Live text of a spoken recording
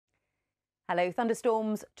Hello,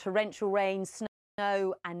 thunderstorms, torrential rain,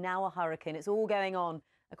 snow, and now a hurricane. It's all going on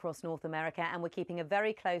across North America, and we're keeping a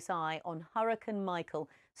very close eye on Hurricane Michael,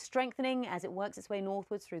 strengthening as it works its way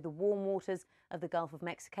northwards through the warm waters of the Gulf of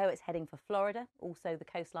Mexico. It's heading for Florida, also the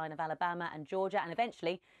coastline of Alabama and Georgia, and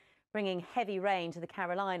eventually bringing heavy rain to the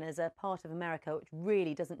Carolinas, a part of America which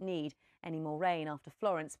really doesn't need any more rain after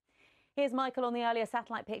Florence. Here's Michael on the earlier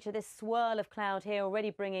satellite picture. This swirl of cloud here already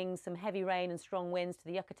bringing some heavy rain and strong winds to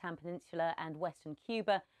the Yucatan Peninsula and western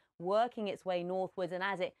Cuba, working its way northwards. And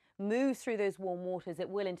as it moves through those warm waters, it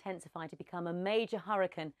will intensify to become a major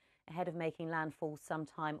hurricane ahead of making landfall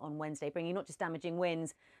sometime on Wednesday, bringing not just damaging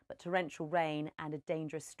winds, but torrential rain and a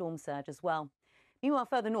dangerous storm surge as well. Meanwhile,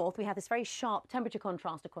 further north, we have this very sharp temperature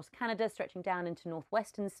contrast across Canada, stretching down into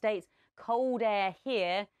northwestern states. Cold air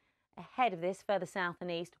here. Ahead of this, further south and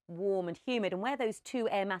east, warm and humid. And where those two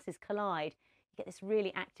air masses collide, you get this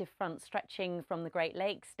really active front stretching from the Great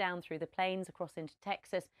Lakes down through the plains across into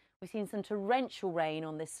Texas. We've seen some torrential rain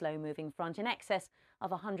on this slow-moving front, in excess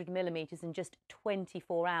of 100 millimetres in just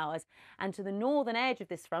 24 hours. And to the northern edge of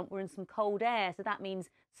this front, we're in some cold air, so that means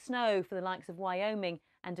snow for the likes of Wyoming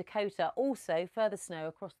and Dakota. Also, further snow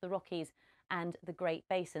across the Rockies and the Great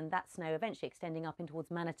Basin. That snow eventually extending up in towards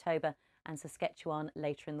Manitoba and Saskatchewan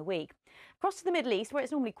later in the week. Across to the Middle East, where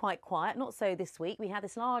it's normally quite quiet, not so this week. We have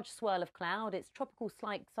this large swirl of cloud. It's tropical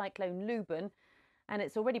cyclone Luban, and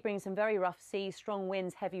it's already bringing some very rough seas, strong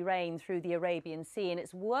winds, heavy rain through the Arabian Sea, and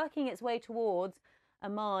it's working its way towards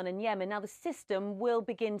Oman and Yemen. Now, the system will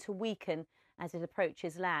begin to weaken as it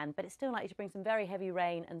approaches land, but it's still likely to bring some very heavy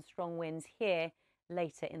rain and strong winds here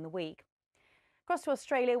later in the week. Across to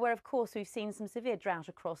Australia, where, of course, we've seen some severe drought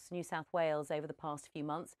across New South Wales over the past few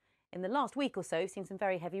months. In the last week or so, we've seen some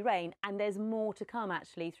very heavy rain, and there's more to come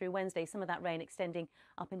actually through Wednesday, some of that rain extending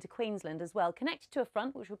up into Queensland as well, connected to a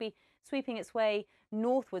front which will be sweeping its way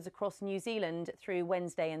northwards across New Zealand through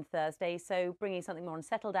Wednesday and Thursday, so bringing something more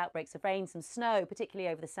unsettled, outbreaks of rain, some snow, particularly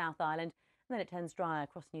over the South Island, and then it turns drier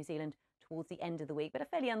across New Zealand towards the end of the week, but a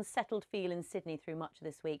fairly unsettled feel in Sydney through much of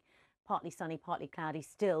this week. Partly sunny, partly cloudy,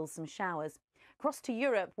 still some showers. Across to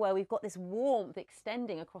Europe, where we've got this warmth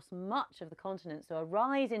extending across much of the continent, so a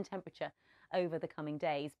rise in temperature over the coming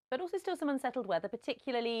days, but also still some unsettled weather,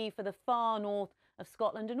 particularly for the far north of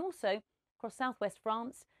Scotland and also across southwest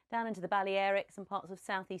France, down into the Balearics and parts of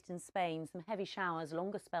southeastern Spain. Some heavy showers,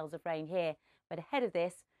 longer spells of rain here, but ahead of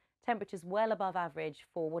this, temperatures well above average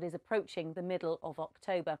for what is approaching the middle of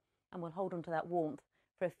October, and we'll hold on to that warmth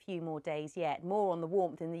for a few more days yet. More on the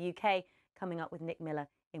warmth in the UK coming up with Nick Miller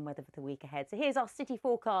in Weather for the Week Ahead. So here's our city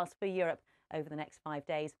forecast for Europe over the next 5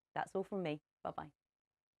 days. That's all from me. Bye-bye.